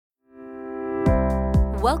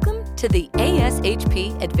Welcome to the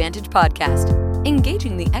ASHP Advantage Podcast,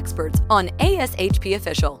 engaging the experts on ASHP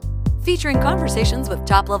Official, featuring conversations with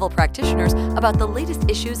top-level practitioners about the latest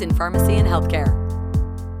issues in pharmacy and healthcare.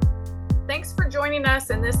 Thanks for joining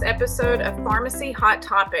us in this episode of Pharmacy Hot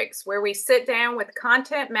Topics, where we sit down with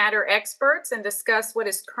content matter experts and discuss what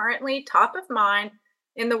is currently top of mind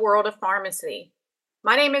in the world of pharmacy.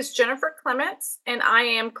 My name is Jennifer Clements, and I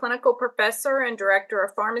am Clinical Professor and Director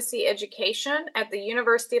of Pharmacy Education at the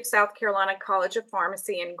University of South Carolina College of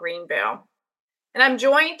Pharmacy in Greenville. And I'm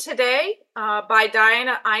joined today by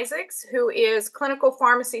Diana Isaacs, who is Clinical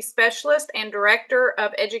Pharmacy Specialist and Director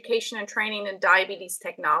of Education and Training in Diabetes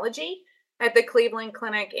Technology at the Cleveland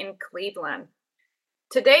Clinic in Cleveland.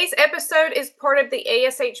 Today's episode is part of the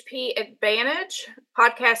ASHP Advantage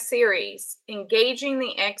podcast series, Engaging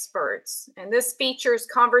the Experts, and this features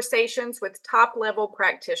conversations with top-level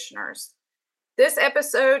practitioners. This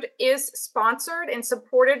episode is sponsored and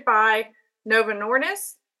supported by Novo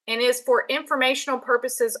Nordisk and is for informational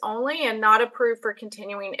purposes only and not approved for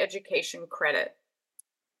continuing education credit.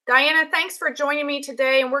 Diana, thanks for joining me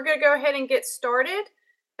today, and we're going to go ahead and get started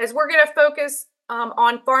as we're going to focus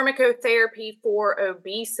on pharmacotherapy for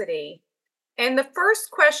obesity. And the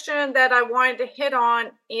first question that I wanted to hit on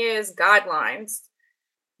is guidelines.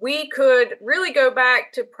 We could really go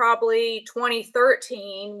back to probably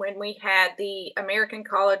 2013 when we had the American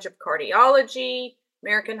College of Cardiology,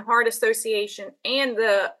 American Heart Association, and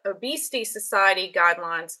the Obesity Society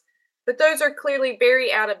guidelines. But those are clearly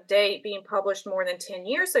very out of date, being published more than 10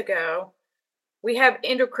 years ago. We have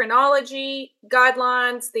endocrinology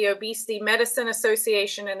guidelines, the Obesity Medicine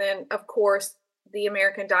Association, and then, of course, the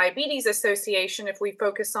American Diabetes Association, if we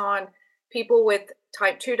focus on people with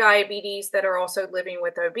type 2 diabetes that are also living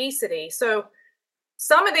with obesity. So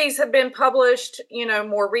some of these have been published,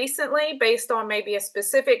 more recently based on maybe a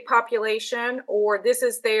specific population, or this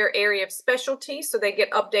is their area of specialty, so they get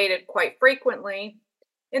updated quite frequently.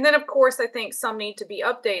 And then, of course, I think some need to be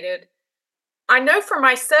updated. I know for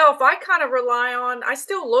myself, I kind of I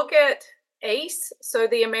still look at ACE, so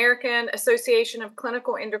the American Association of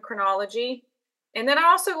Clinical Endocrinology. And then I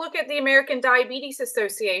also look at the American Diabetes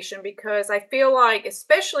Association because I feel like,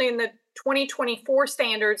 especially in the 2024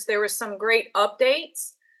 standards, there was some great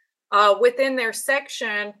updates within their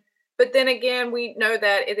section. But then again, we know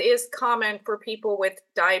that it is common for people with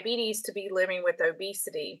diabetes to be living with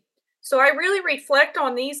obesity. So I really reflect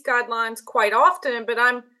on these guidelines quite often, but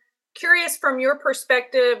I'm curious from your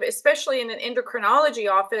perspective, especially in an endocrinology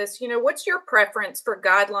office, what's your preference for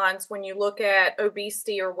guidelines when you look at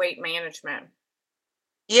obesity or weight management?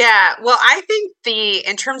 Yeah, well, I think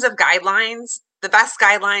in terms of guidelines, the best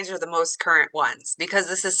guidelines are the most current ones because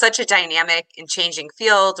this is such a dynamic and changing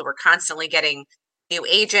field. We're constantly getting new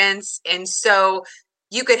agents. And so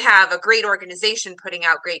you could have a great organization putting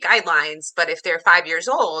out great guidelines, but if they're 5 years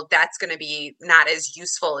old, that's going to be not as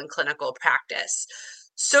useful in clinical practice.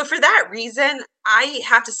 So for that reason, I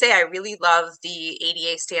have to say I really love the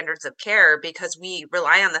ADA standards of care because we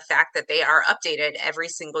rely on the fact that they are updated every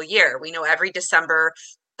single year. We know every December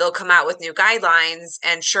they'll come out with new guidelines.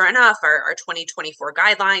 And sure enough, our 2024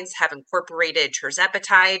 guidelines have incorporated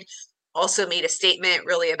tirzepatide, also made a statement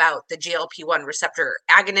really about the GLP-1 receptor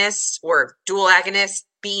agonist or dual agonist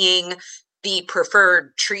being the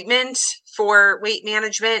preferred treatment for weight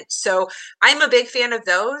management. So I'm a big fan of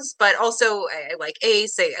those, but also I like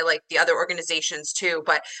ACE, I like the other organizations too,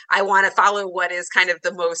 but I want to follow what is kind of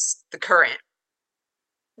the current.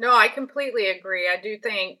 No, I completely agree. I do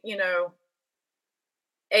think,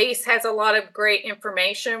 ACE has a lot of great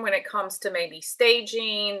information when it comes to maybe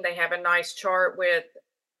staging. They have a nice chart with,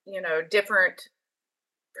 different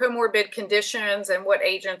comorbid conditions and what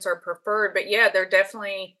agents are preferred. But yeah, they're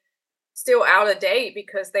definitely still out of date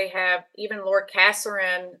because they have even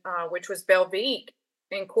lorcaserin, which was Belviq,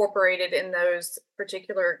 incorporated in those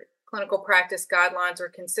particular clinical practice guidelines or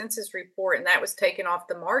consensus report, and that was taken off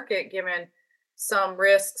the market given some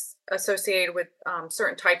risks associated with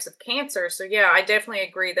certain types of cancer. So yeah, I definitely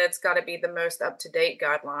agree that's got to be the most up-to-date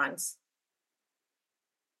guidelines.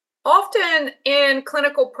 Often in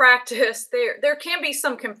clinical practice, there can be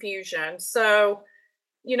some confusion. So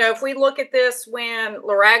if we look at this, when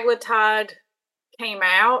liraglutide came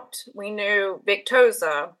out, we knew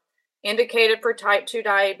Victoza indicated for type 2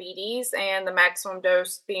 diabetes and the maximum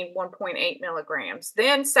dose being 1.8 milligrams.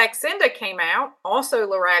 Then Saxenda came out, also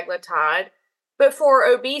liraglutide, but for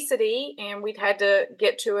obesity, and we'd had to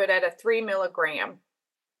get to it at a 3 milligram.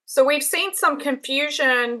 So we've seen some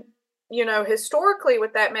confusion, historically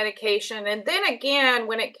with that medication. And then again,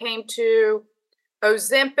 when it came to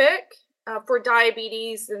Ozempic, for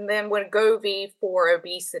diabetes, and then Wegovy for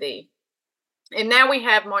obesity. And now we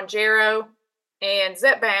have Mounjaro and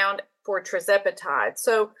Zepbound for tirzepatide.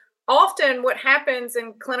 So often what happens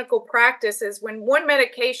in clinical practice is when one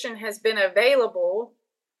medication has been available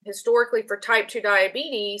historically for type 2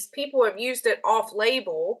 diabetes, people have used it off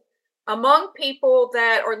label among people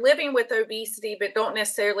that are living with obesity but don't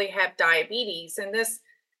necessarily have diabetes. And this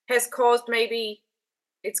has caused maybe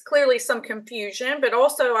it's clearly some confusion, but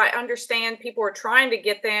also I understand people are trying to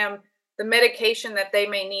get them the medication that they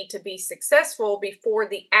may need to be successful before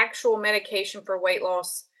the actual medication for weight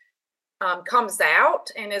loss comes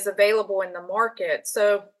out and is available in the market.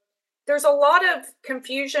 So there's a lot of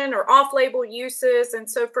confusion or off-label uses. And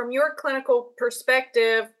so from your clinical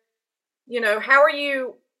perspective, how are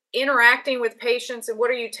you interacting with patients and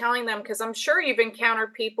what are you telling them? Because I'm sure you've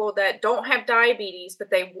encountered people that don't have diabetes,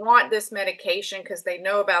 but they want this medication because they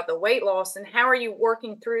know about the weight loss. And how are you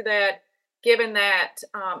working through that, given that,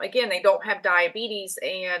 again, they don't have diabetes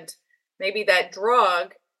and maybe that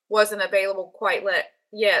drug wasn't available quite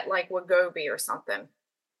yet, like Wegovy or something?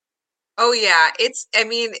 Oh yeah,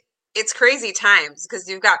 it's crazy times because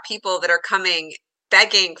you've got people that are coming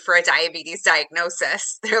begging for a diabetes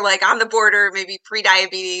diagnosis. They're like on the border, maybe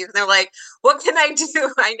pre-diabetes. They're like, what can I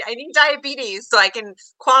do? I need diabetes so I can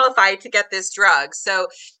qualify to get this drug. So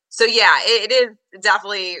yeah, it is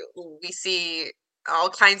definitely, we see all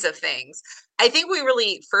kinds of things. I think we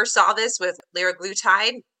really first saw this with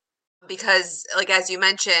liraglutide because, like, as you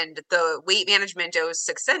mentioned, the weight management dose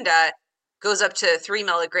Saxenda goes up to 3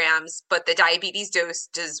 milligrams, but the diabetes dose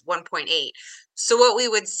does 1.8. So what we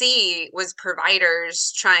would see was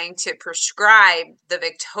providers trying to prescribe the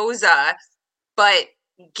Victoza, but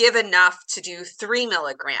give enough to do 3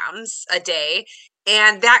 milligrams a day.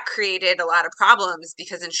 And that created a lot of problems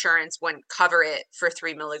because insurance wouldn't cover it for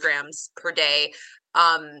 3 milligrams per day.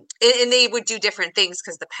 And they would do different things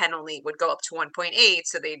because the pen only would go up to 1.8.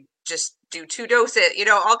 So they just do 2 doses,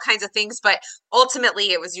 all kinds of things. But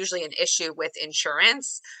ultimately, it was usually an issue with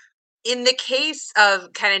insurance. In the case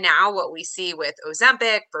of kind of now what we see with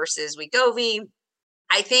Ozempic versus Wegovy,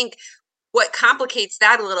 I think what complicates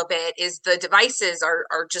that a little bit is the devices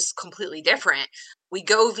are just completely different.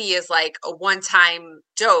 Wegovy is like a one-time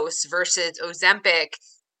dose versus Ozempic.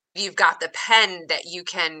 You've got the pen that you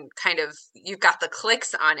can you've got the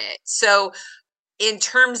clicks on it. So in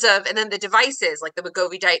terms of, and then the devices, like the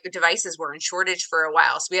Wegovy devices were in shortage for a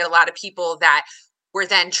while. So we had a lot of people that were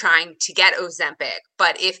then trying to get Ozempic,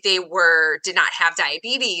 but if they did not have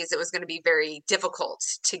diabetes, it was going to be very difficult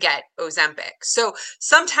to get Ozempic. So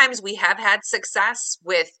sometimes we have had success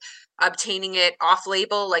with obtaining it off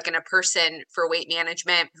label, like in a person for weight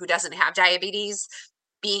management who doesn't have diabetes,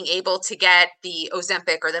 being able to get the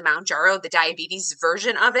Ozempic or the Mounjaro, the diabetes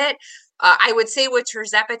version of it. I would say with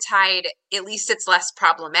tirzepatide, at least it's less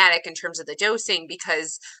problematic in terms of the dosing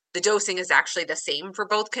because the dosing is actually the same for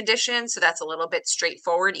both conditions. So that's a little bit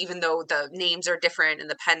straightforward, even though the names are different and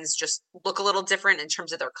the pens just look a little different in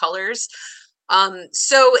terms of their colors.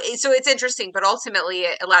 So it's interesting, but ultimately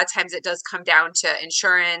a lot of times it does come down to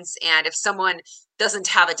insurance. And if someone doesn't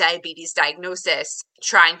have a diabetes diagnosis,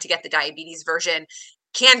 trying to get the diabetes version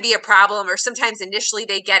can be a problem, or sometimes initially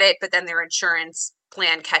they get it, but then their insurance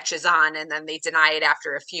plan catches on and then they deny it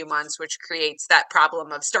after a few months, which creates that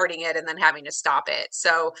problem of starting it and then having to stop it.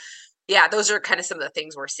 So yeah, those are kind of some of the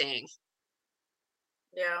things we're seeing.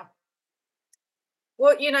 Yeah.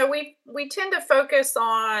 Well, we tend to focus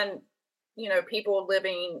on, people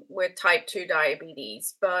living with type 2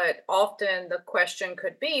 diabetes, but often the question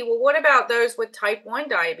could be, well, what about those with type 1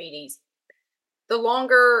 diabetes? The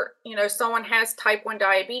longer, someone has type 1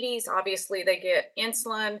 diabetes, obviously they get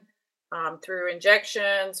insulin through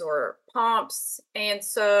injections or pumps. And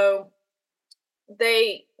so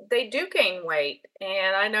they do gain weight.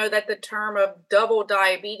 And I know that the term of double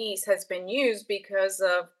diabetes has been used because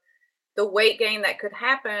of the weight gain that could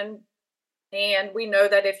happen. And we know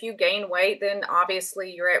that if you gain weight, then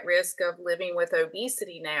obviously you're at risk of living with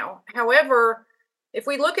obesity now. However, if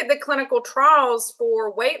we look at the clinical trials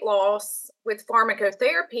for weight loss with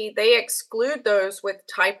pharmacotherapy, they exclude those with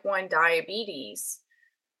type 1 diabetes.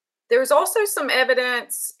 There's also some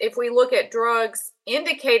evidence, if we look at drugs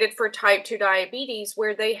indicated for type 2 diabetes,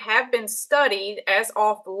 where they have been studied as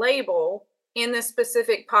off label in the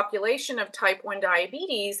specific population of type 1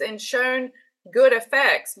 diabetes and shown good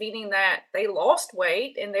effects, meaning that they lost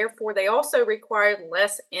weight and therefore they also required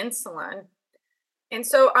less insulin. And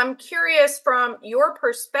so I'm curious from your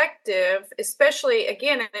perspective, especially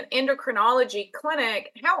again in an endocrinology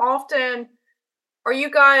clinic, how often are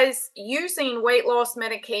you guys using weight loss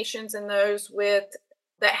medications in those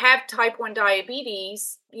that have type 1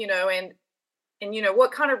 diabetes, and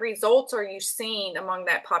what kind of results are you seeing among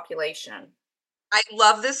that population? I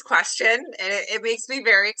love this question, and it makes me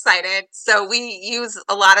very excited. So we use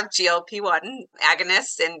a lot of GLP-1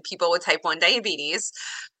 agonists in people with type 1 diabetes.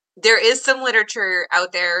 There is some literature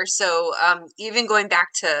out there. So even going back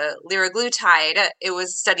to liraglutide, it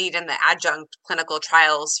was studied in the adjunct clinical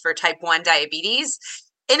trials for type 1 diabetes.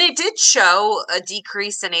 And it did show a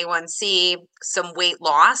decrease in A1C, some weight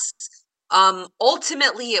loss.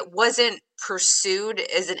 Ultimately, it wasn't pursued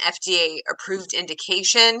as an FDA approved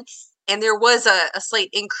indication. And there was a slight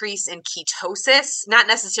increase in ketosis, not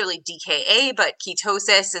necessarily DKA, but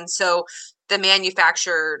ketosis. And so the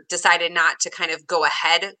manufacturer decided not to kind of go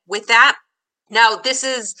ahead with that. Now,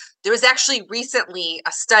 there was actually recently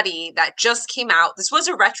a study that just came out. This was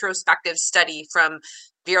a retrospective study from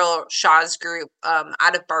Viral Shah's group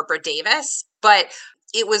out of Barbara Davis, but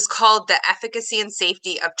it was called The Efficacy and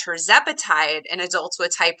Safety of Tirzepatide in Adults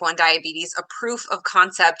with Type 1 Diabetes, a proof of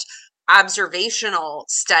concept observational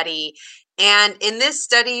study. And in this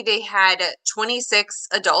study, they had 26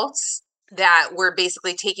 adults that were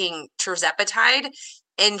basically taking tirzepatide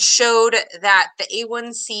and showed that the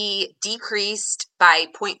A1C decreased by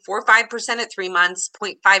 0.45% at 3 months,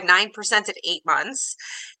 0.59% at 8 months,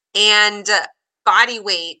 and body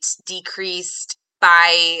weight decreased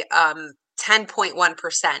by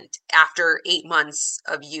 10.1% after 8 months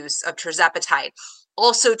of use of tirzepatide.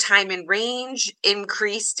 Also, time in range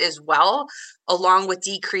increased as well, along with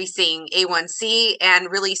decreasing A1C, and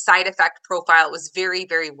really side effect profile was very,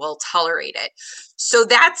 very well tolerated. So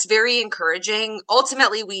that's very encouraging.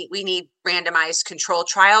 Ultimately, we need randomized control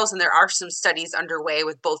trials, and there are some studies underway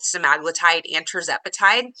with both semaglutide and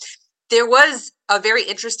tirzepatide. There was a very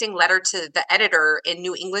interesting letter to the editor in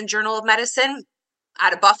New England Journal of Medicine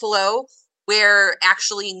out of Buffalo, where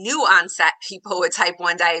actually new onset people with type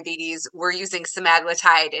 1 diabetes were using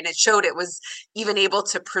semaglutide, and it showed it was even able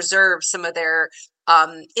to preserve some of their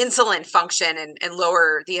insulin function and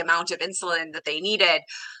lower the amount of insulin that they needed.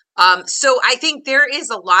 So I think there is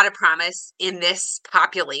a lot of promise in this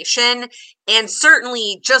population, and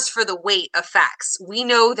certainly just for the weight effects. We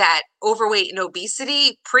know that overweight and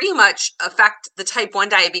obesity pretty much affect the type 1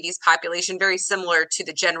 diabetes population very similar to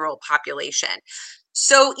the general population.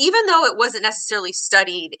 So even though it wasn't necessarily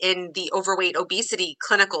studied in the overweight obesity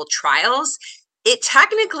clinical trials, it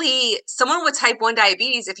technically, someone with type 1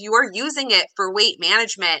 diabetes, if you are using it for weight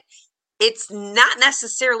management, it's not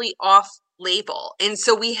necessarily off label. And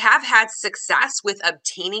so we have had success with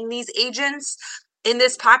obtaining these agents in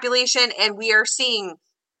this population, and we are seeing,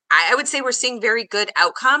 I would say we're seeing very good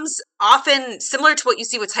outcomes. Often similar to what you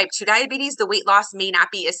see with type 2 diabetes, the weight loss may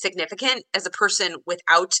not be as significant as a person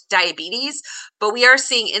without diabetes, but we are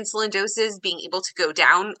seeing insulin doses being able to go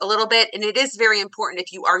down a little bit. And it is very important,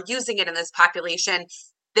 if you are using it in this population,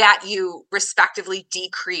 that you respectively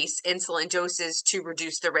decrease insulin doses to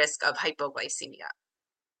reduce the risk of hypoglycemia.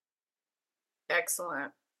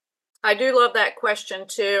 Excellent. I do love that question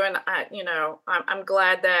too, and I'm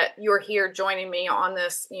glad that you're here joining me on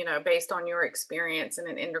this, based on your experience in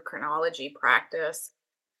an endocrinology practice.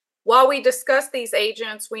 While we discuss these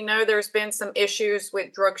agents, we know there's been some issues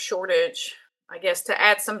with drug shortage. I guess to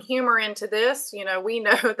add some humor into this, we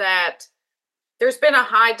know that there's been a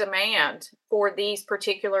high demand for these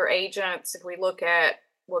particular agents. If we look at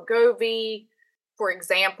Wegovy, for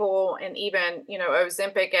example, and even,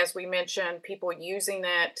 Ozempic, as we mentioned, people using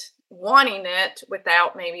it, wanting it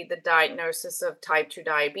without maybe the diagnosis of type 2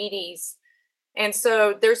 diabetes. And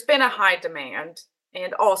so there's been a high demand.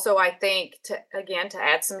 And also, I think, to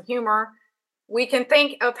add some humor, we can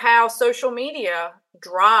think of how social media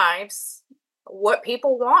drives what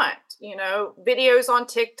people want, videos on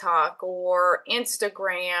TikTok or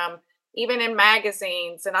Instagram, even in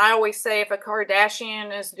magazines. And I always say if a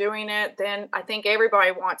Kardashian is doing it, then I think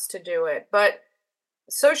everybody wants to do it. But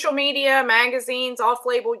social media, magazines,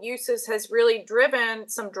 off-label uses has really driven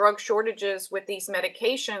some drug shortages with these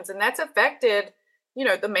medications. And that's affected,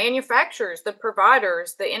 the manufacturers, the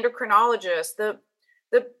providers, the endocrinologists, the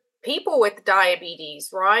people with diabetes,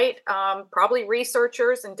 right? Probably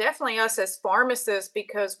researchers, and definitely us as pharmacists,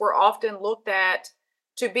 because we're often looked at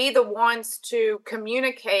to be the ones to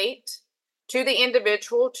communicate to the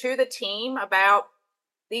individual, to the team about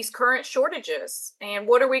these current shortages and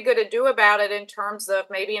what are we going to do about it in terms of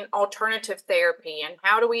maybe an alternative therapy, and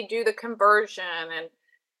how do we do the conversion, and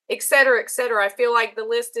et cetera, et cetera. I feel like the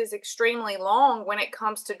list is extremely long when it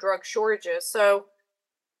comes to drug shortages. So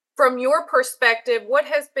from your perspective, what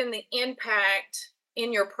has been the impact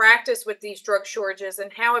in your practice with these drug shortages,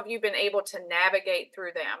 and how have you been able to navigate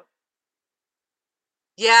through them?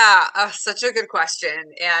 Yeah, such a good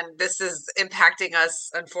question. And this is impacting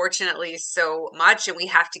us, unfortunately, so much. And we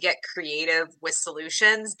have to get creative with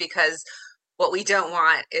solutions, because What we don't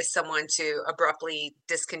want is someone to abruptly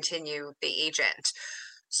discontinue the agent.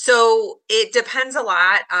 So it depends a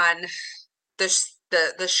lot on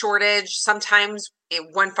the shortage. Sometimes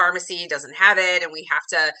one pharmacy doesn't have it, and we have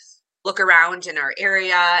to look around in our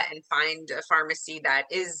area and find a pharmacy that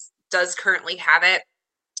does currently have it.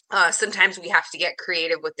 Sometimes we have to get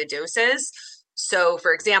creative with the doses. So,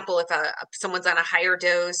 for example, if someone's on a higher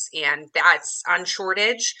dose and that's on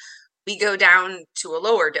shortage, we go down to a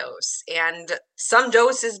lower dose, and some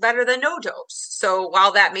dose is better than no dose. So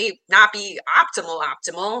while that may not be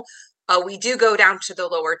optimal, we do go down to the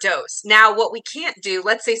lower dose. Now, what we can't do,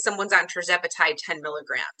 let's say someone's on tirzepatide 10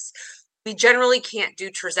 milligrams. We generally can't do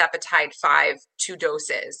tirzepatide 5 2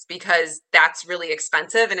 doses because that's really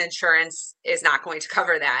expensive and insurance is not going to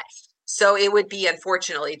cover that. So it would be,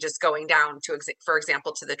 unfortunately, just going down to, for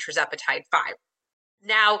example, to the tirzepatide 5.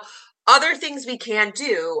 Now, other things we can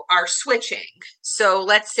do are switching. So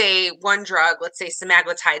let's say one drug, let's say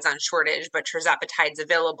semaglutide's on shortage, but tirzepatide's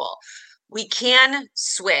available. We can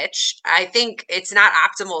switch. I think it's not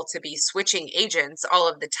optimal to be switching agents all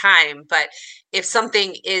of the time, but if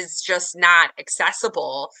something is just not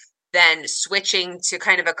accessible, then switching to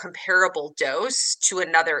kind of a comparable dose to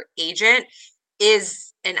another agent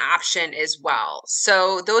is an option as well.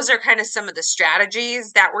 So those are kind of some of the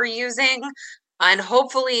strategies that we're using. And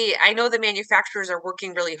hopefully, I know the manufacturers are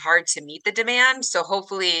working really hard to meet the demand. So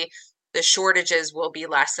hopefully the shortages will be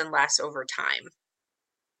less and less over time.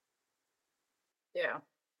 Yeah.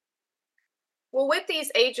 Well, with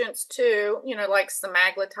these agents too, like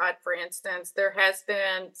semaglutide, for instance, there has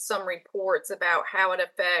been some reports about how it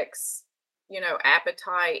affects,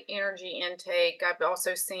 appetite, energy intake. I've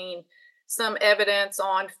also seen some evidence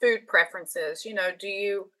on food preferences.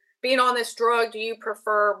 Being on this drug, do you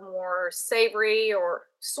prefer more savory or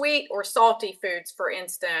sweet or salty foods, for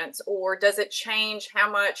instance, or does it change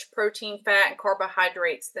how much protein, fat, and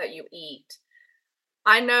carbohydrates that you eat?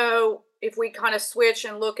 I know if we kind of switch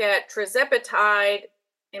and look at tirzepatide,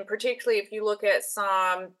 and particularly if you look at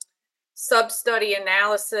some sub-study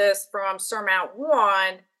analysis from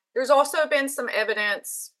SURMOUNT-1, there's also been some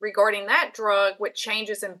evidence regarding that drug with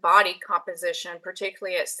changes in body composition,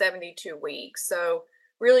 particularly at 72 weeks. So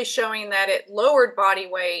really showing that it lowered body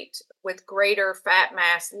weight with greater fat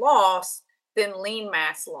mass loss than lean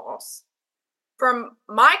mass loss. From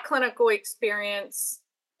my clinical experience,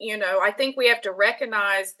 I think we have to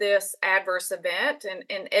recognize this adverse event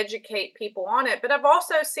and educate people on it. But I've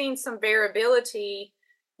also seen some variability,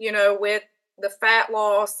 with the fat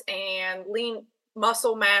loss and lean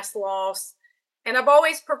muscle mass loss. And I've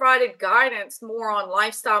always provided guidance more on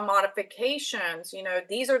lifestyle modifications.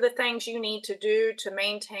 These are the things you need to do to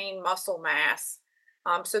maintain muscle mass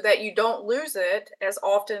so that you don't lose it as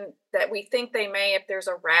often that we think they may if there's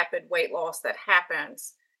a rapid weight loss that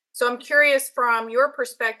happens. So I'm curious, from your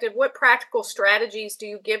perspective, what practical strategies do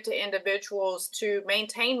you give to individuals to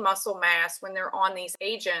maintain muscle mass when they're on these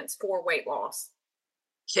agents for weight loss?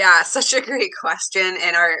 Yeah, such a great question.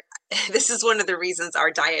 And this is one of the reasons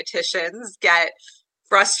our dietitians get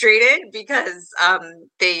frustrated because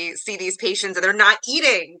they see these patients and they're not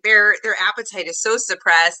eating. Their appetite is so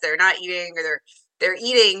suppressed. They're not eating, or they're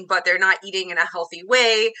eating, but they're not eating in a healthy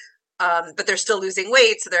way. But they're still losing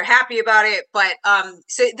weight, so they're happy about it. But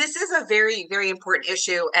so this is a very, very important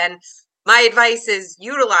issue. And my advice is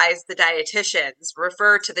utilize the dietitians,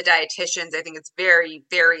 refer to the dietitians. I think it's very,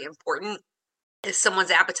 very important if someone's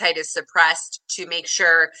appetite is suppressed to make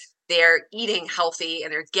sure they're eating healthy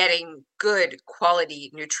and they're getting good quality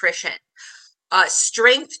nutrition.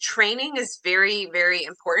 Strength training is very, very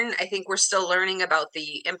important. I think we're still learning about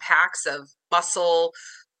the impacts of muscle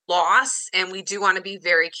loss, and we do want to be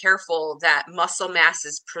very careful that muscle mass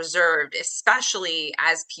is preserved, especially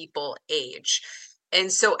as people age.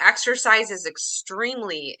 And so exercise is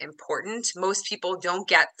extremely important. Most people don't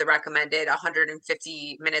get the recommended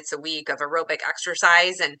 150 minutes a week of aerobic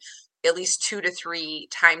exercise and at least 2 to 3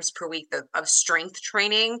 times per week of strength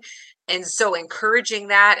training. And so encouraging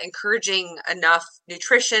enough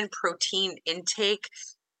nutrition, protein intake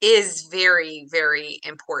is very, very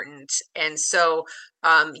important. And so,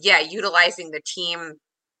 utilizing the team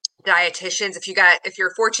dietitians, if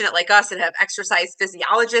you're fortunate like us and have exercise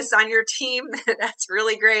physiologists on your team, that's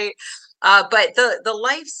really great. But the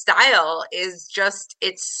lifestyle is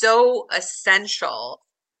it's so essential.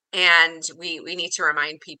 And we need to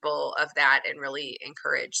remind people of that and really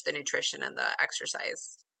encourage the nutrition and the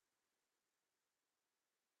exercise.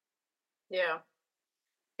 Yeah.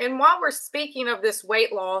 And while we're speaking of this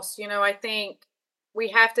weight loss, I think we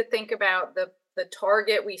have to think about the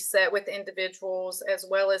target we set with individuals, as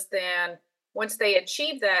well as then once they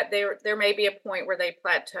achieve that, there may be a point where they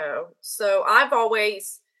plateau. So I've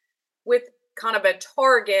always, with kind of a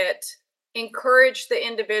target, encouraged the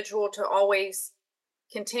individual to always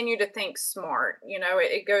continue to think smart.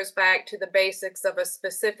 It goes back to the basics of a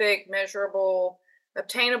specific, measurable,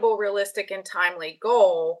 obtainable, realistic, and timely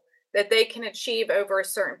goal that they can achieve over a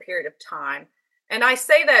certain period of time. And I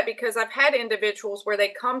say that because I've had individuals where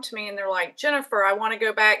they come to me and they're like, Jennifer, I want to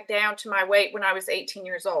go back down to my weight when I was 18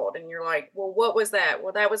 years old. And you're like, well, what was that?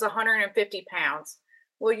 Well, that was 150 pounds.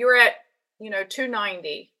 Well, you're at,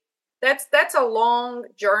 290. That's a long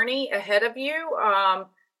journey ahead of you.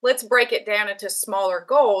 Let's break it down into smaller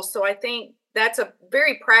goals. So I think that's a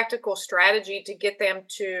very practical strategy to get them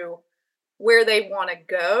to where they want to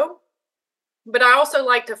go. But I also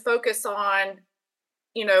like to focus on,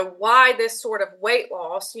 why this sort of weight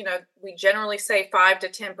loss, we generally say 5 to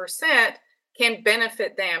 10% can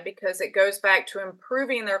benefit them, because it goes back to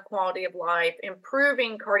improving their quality of life,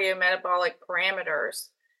 improving cardiometabolic parameters.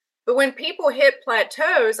 But when people hit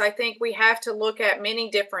plateaus, I think we have to look at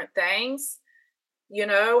many different things.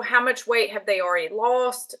 How much weight have they already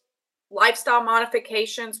lost? Lifestyle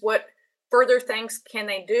modifications, what further things can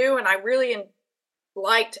they do? And I really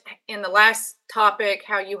liked in the last topic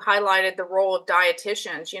how you highlighted the role of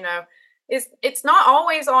dietitians. It's not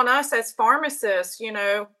always on us as pharmacists.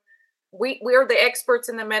 We're the experts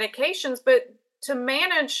in the medications, but to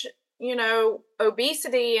manage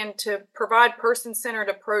obesity and to provide person-centered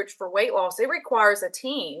approach for weight loss, it requires a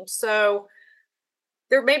team. So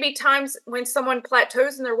there may be times when someone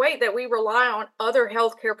plateaus in their weight that we rely on other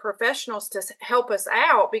healthcare professionals to help us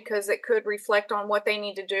out, because it could reflect on what they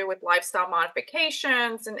need to do with lifestyle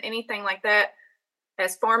modifications and anything like that.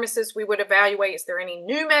 As pharmacists, we would evaluate, is there any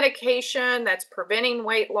new medication that's preventing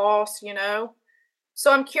weight loss,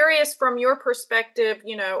 So I'm curious, from your perspective,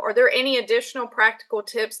 are there any additional practical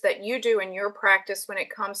tips that you do in your practice when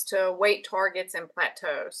it comes to weight targets and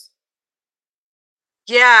plateaus?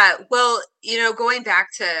 Yeah, well, going back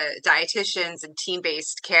to dietitians and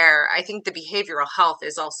team-based care, I think the behavioral health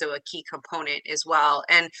is also a key component as well.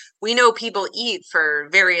 And we know people eat for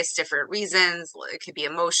various different reasons. It could be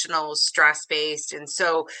emotional, stress-based. And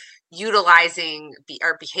so utilizing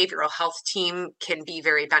our behavioral health team can be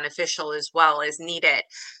very beneficial as well as needed.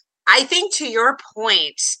 I think, to your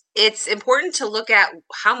point, it's important to look at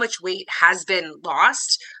how much weight has been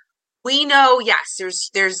lost. We know, yes,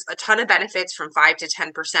 there's a ton of benefits from 5 to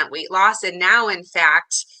 10% weight loss. And now, in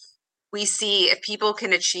fact, we see if people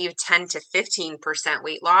can achieve 10 to 15%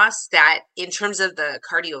 weight loss, that in terms of the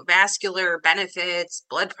cardiovascular benefits,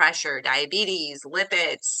 blood pressure, diabetes,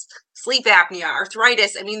 lipids, sleep apnea,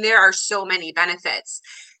 arthritis, there are so many benefits.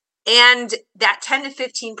 And that 10 to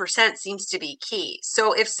 15% seems to be key.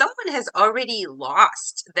 So if someone has already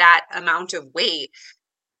lost that amount of weight,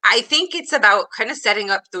 I think it's about kind of setting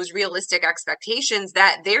up those realistic expectations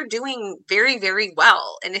that they're doing very, very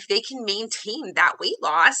well. And if they can maintain that weight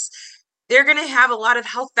loss, they're going to have a lot of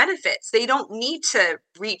health benefits. They don't need to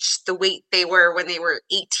reach the weight they were when they were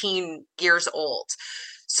 18 years old.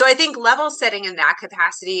 So I think level setting in that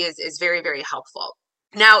capacity is very, very helpful.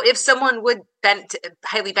 Now, if someone would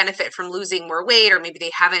highly benefit from losing more weight, or maybe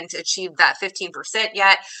they haven't achieved that 15%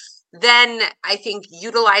 yet, then I think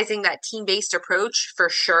utilizing that team-based approach for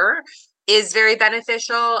sure is very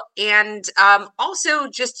beneficial. And also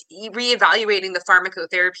just reevaluating the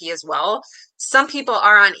pharmacotherapy as well. Some people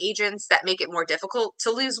are on agents that make it more difficult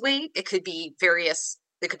to lose weight. It could be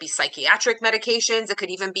psychiatric medications. It could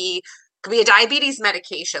even be a diabetes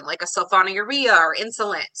medication like a sulfonylurea or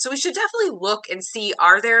insulin. So we should definitely look and see,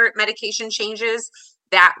 are there medication changes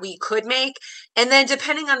that we could make? And then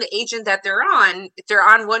depending on the agent that they're on, if they're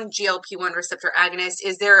on one GLP-1 receptor agonist,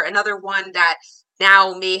 is there another one that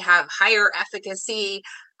now may have higher efficacy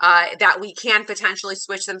that we can potentially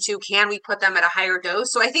switch them to? Can we put them at a higher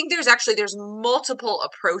dose? So I think there's multiple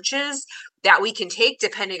approaches that we can take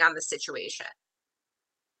depending on the situation.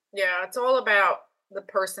 Yeah, it's all about the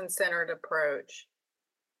person-centered approach.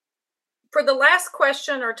 For the last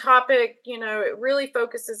question or topic, it really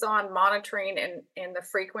focuses on monitoring and the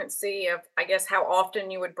frequency of, I guess, how often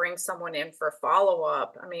you would bring someone in for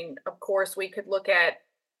follow-up. Of course, we could look at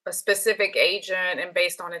a specific agent, and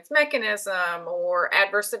based on its mechanism or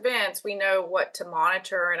adverse events, we know what to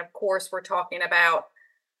monitor. And of course, we're talking about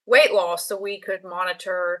weight loss, so we could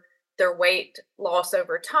monitor their weight loss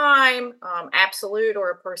over time, absolute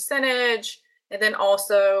or a percentage, and then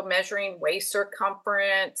also measuring waist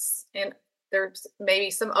circumference. And there's maybe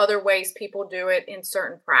some other ways people do it in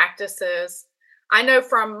certain practices. I know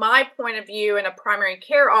from my point of view in a primary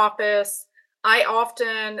care office, I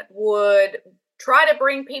often would try to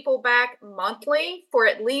bring people back monthly for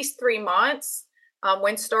at least 3 months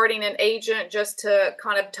when starting an agent, just to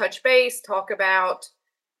kind of touch base, talk about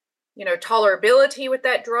tolerability with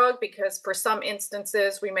that drug, because for some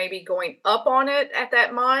instances we may be going up on it at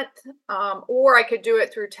that month, or I could do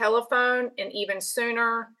it through telephone and even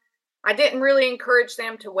sooner. I didn't really encourage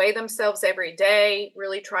them to weigh themselves every day,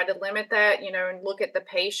 really try to limit that, and look at the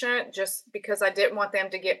patient, just because I didn't want them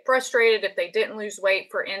to get frustrated if they didn't lose weight,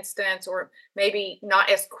 for instance, or maybe not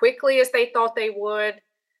as quickly as they thought they would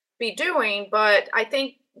be doing. But I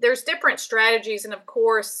think there's different strategies. And of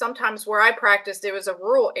course, sometimes where I practiced, it was a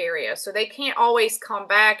rural area, so they can't always come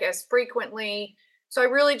back as frequently. So I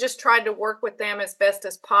really just tried to work with them as best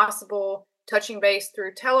as possible, touching base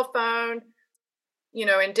through telephone,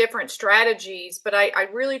 in different strategies. But I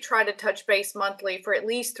really try to touch base monthly for at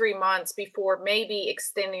least 3 months before maybe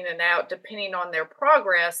extending it out, depending on their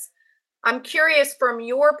progress. I'm curious, from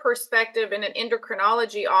your perspective in an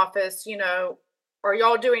endocrinology office, are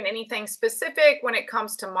y'all doing anything specific when it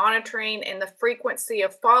comes to monitoring and the frequency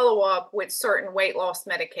of follow-up with certain weight loss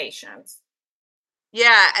medications?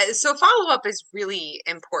 Yeah, so follow-up is really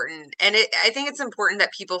important. And I think it's important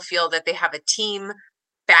that people feel that they have a team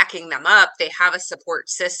backing them up, they have a support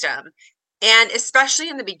system. And especially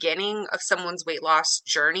in the beginning of someone's weight loss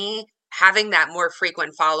journey, having that more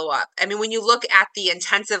frequent follow-up. I mean, when you look at the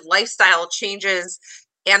intensive lifestyle changes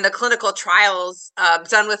and the clinical trials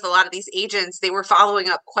done with a lot of these agents, they were following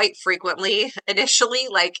up quite frequently initially,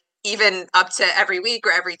 like even up to every week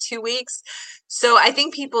or every 2 weeks. So I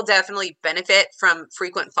think people definitely benefit from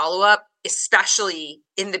frequent follow-up, especially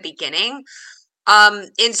in the beginning.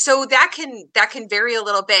 And so that can vary a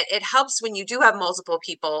little bit. It helps when you do have multiple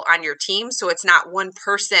people on your team, so it's not one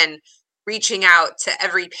person reaching out to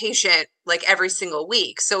every patient like every single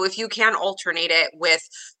week. So if you can alternate it with,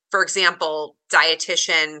 for example,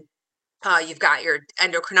 dietitian, you've got your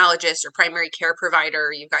endocrinologist or primary care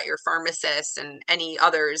provider, you've got your pharmacist and any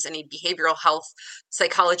others, any behavioral health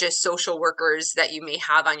psychologists, social workers that you may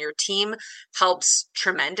have on your team, helps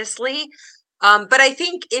tremendously. But I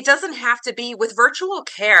think it doesn't have to be. With virtual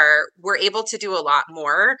care, we're able to do a lot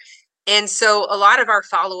more. And so a lot of our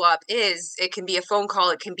follow-up it can be a phone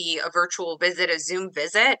call, it can be a virtual visit, a Zoom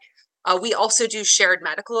visit. We also do shared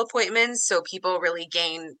medical appointments, so people really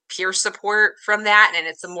gain peer support from that, and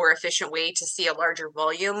it's a more efficient way to see a larger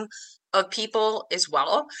volume of people as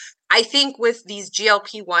well. I think with these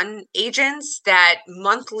GLP-1 agents, that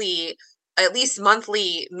at least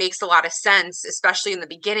monthly makes a lot of sense, especially in the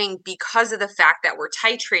beginning, because of the fact that we're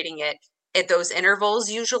titrating it at those intervals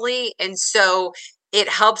usually. And so it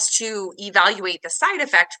helps to evaluate the side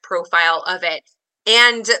effect profile of it.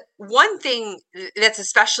 And one thing that's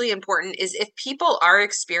especially important is if people are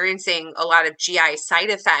experiencing a lot of GI side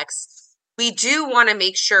effects, we do want to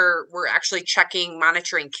make sure we're actually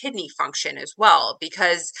monitoring kidney function as well,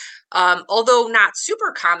 because although not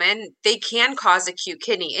super common, they can cause acute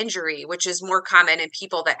kidney injury, which is more common in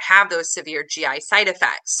people that have those severe GI side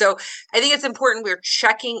effects. So I think it's important we're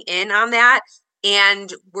checking in on that.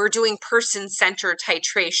 And we're doing person-centered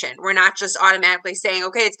titration. We're not just automatically saying,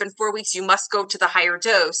 okay, it's been 4 weeks, you must go to the higher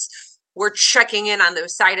dose. We're checking in on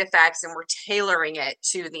those side effects and we're tailoring it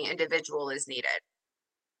to the individual as needed.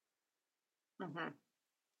 Mm-hmm.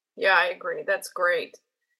 Yeah, I agree. That's great.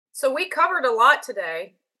 So we covered a lot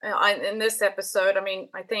today in this episode. I mean,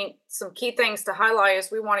 I think some key things to highlight is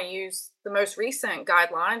we want to use the most recent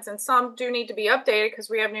guidelines, and some do need to be updated because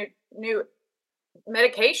we have new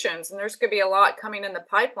medications, and there's going to be a lot coming in the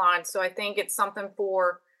pipeline. So I think it's something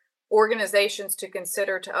for organizations to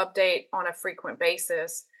consider to update on a frequent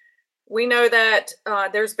basis. We know that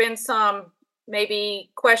there's been some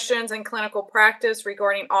maybe questions in clinical practice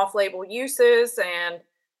regarding off-label uses, and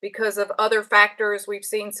because of other factors, we've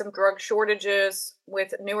seen some drug shortages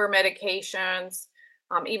with newer medications,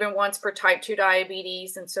 even ones for type 2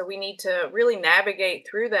 diabetes. And so we need to really navigate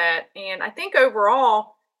through that. And I think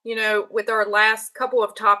overall, with our last couple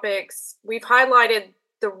of topics, we've highlighted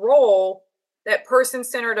the role that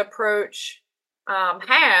person-centered approach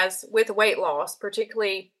has with weight loss,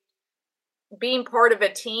 particularly being part of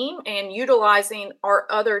a team and utilizing our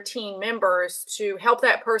other team members to help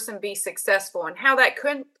that person be successful, and how that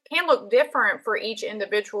can look different for each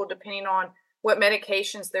individual depending on what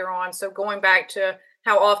medications they're on. So going back to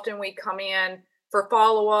how often we come in for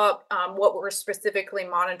follow-up, what we're specifically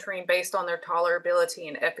monitoring based on their tolerability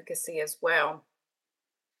and efficacy as well.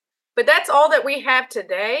 But that's all that we have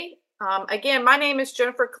today. Again, my name is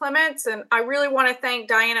Jennifer Clements, and I really want to thank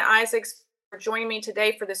Diana Isaacs for joining me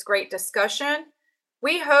today for this great discussion.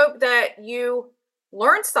 We hope that you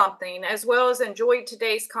learned something as well as enjoyed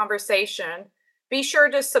today's conversation. Be sure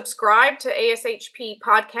to subscribe to ASHP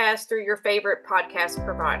Podcast through your favorite podcast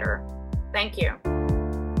provider. Thank you.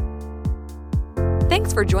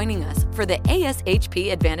 Thanks for joining us for the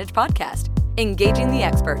ASHP Advantage Podcast, Engaging the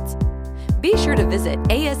Experts. Be sure to visit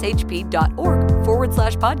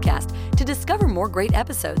ashp.org/podcast to discover more great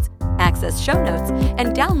episodes, access show notes,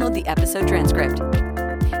 and download the episode transcript.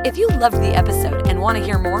 If you loved the episode and want to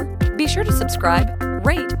hear more, be sure to subscribe,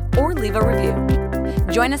 rate, or leave a review.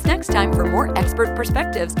 Join us next time for more expert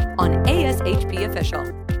perspectives on ASHP Official.